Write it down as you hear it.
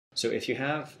So if you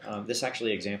have, this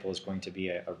actually example is going to be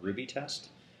a Ruby test.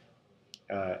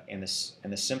 And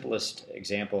the simplest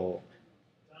example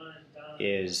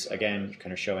is, again,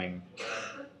 kind of showing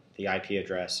the IP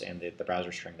address and the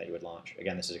browser string that you would launch.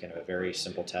 Again, this is kind of a very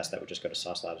simple test that would just go to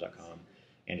saucelabs.com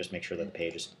and just make sure that the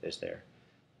page is there.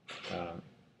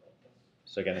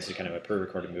 So again, this is kind of a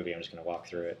pre-recorded movie. I'm just going to walk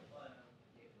through it.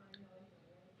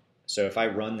 So if I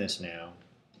run this now,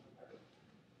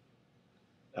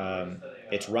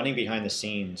 it's running behind the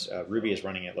scenes. Ruby is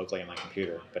running it locally on my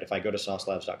computer. But if I go to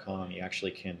saucelabs.com, you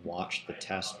actually can watch the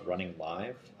test running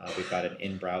live. We've got an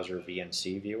in-browser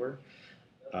VNC viewer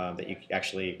that you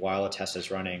actually, while a test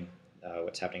is running,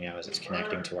 what's happening now is it's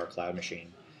connecting to our cloud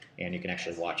machine, and you can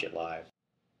actually watch it live.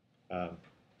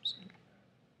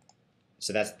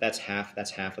 So that's half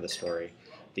of the story.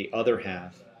 The other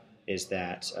half is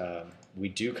that we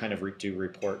do kind of do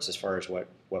reports as far as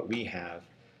what we have.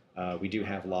 We do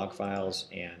have log files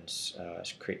and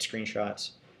create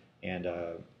screenshots, and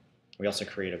we also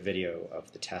create a video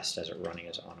of the test as it running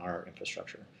on our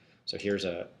infrastructure. So here's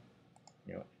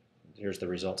here's the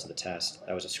results of the test.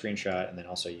 That was a screenshot, and then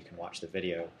also you can watch the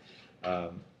video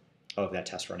of that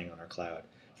test running on our cloud.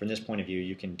 From this point of view,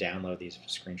 you can download these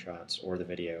screenshots or the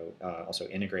video, also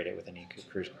integrate it with any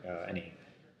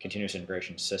continuous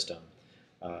integration system.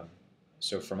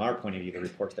 So from our point of view, the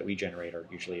reports that we generate are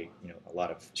usually a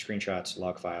lot of screenshots,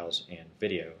 log files, and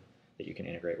video that you can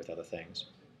integrate with other things.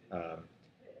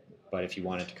 But if you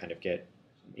wanted to kind of get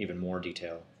even more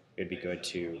detail, it'd be good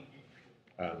to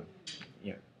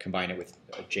combine it with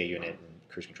JUnit and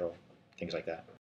cruise control, things like that.